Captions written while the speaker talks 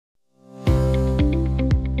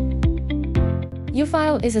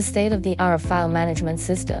Ufile is a state-of-the-art file management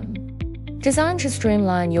system designed to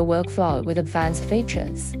streamline your workflow with advanced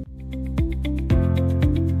features.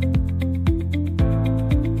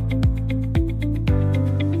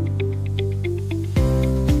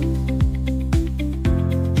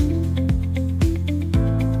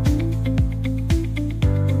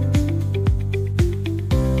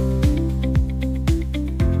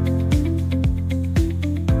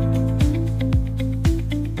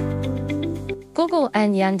 Google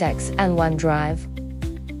and Yandex and OneDrive.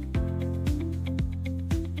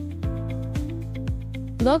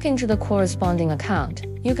 Log into the corresponding account.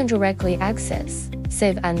 You can directly access,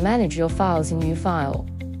 save and manage your files in Ufile.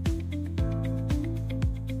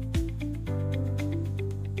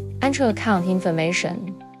 Enter account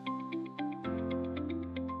information.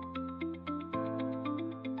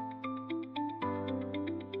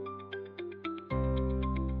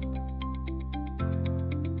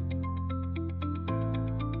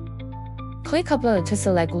 Click Upload to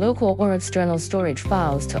select local or external storage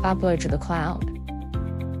files to upload to the cloud.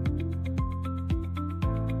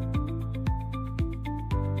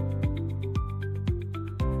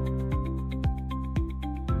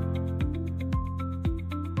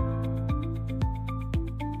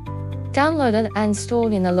 Downloaded and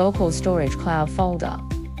stored in the local storage cloud folder.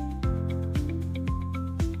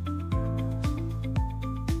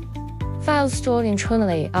 Files stored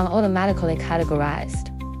internally are automatically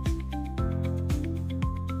categorized.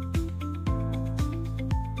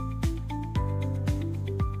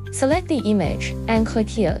 Select the image and click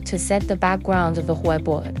here to set the background of the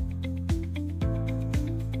whiteboard.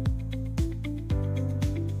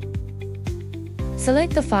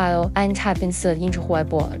 Select the file and tap Insert into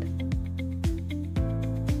Whiteboard.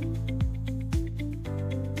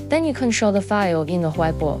 Then you can show the file in the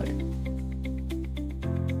whiteboard.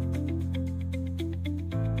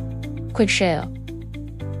 Quick Share.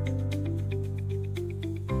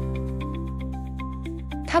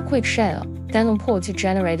 Tap Quick Share, then on port to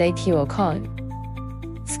generate a QR code.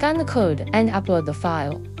 Scan the code and upload the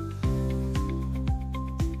file.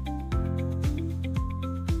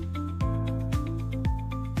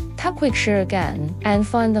 Tap Quick Share again and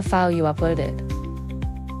find the file you uploaded.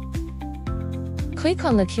 Click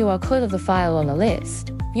on the QR code of the file on the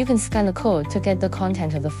list. You can scan the code to get the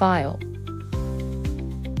content of the file.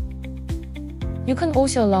 You can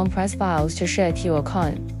also long press files to share QR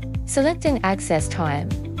code. Select an access time.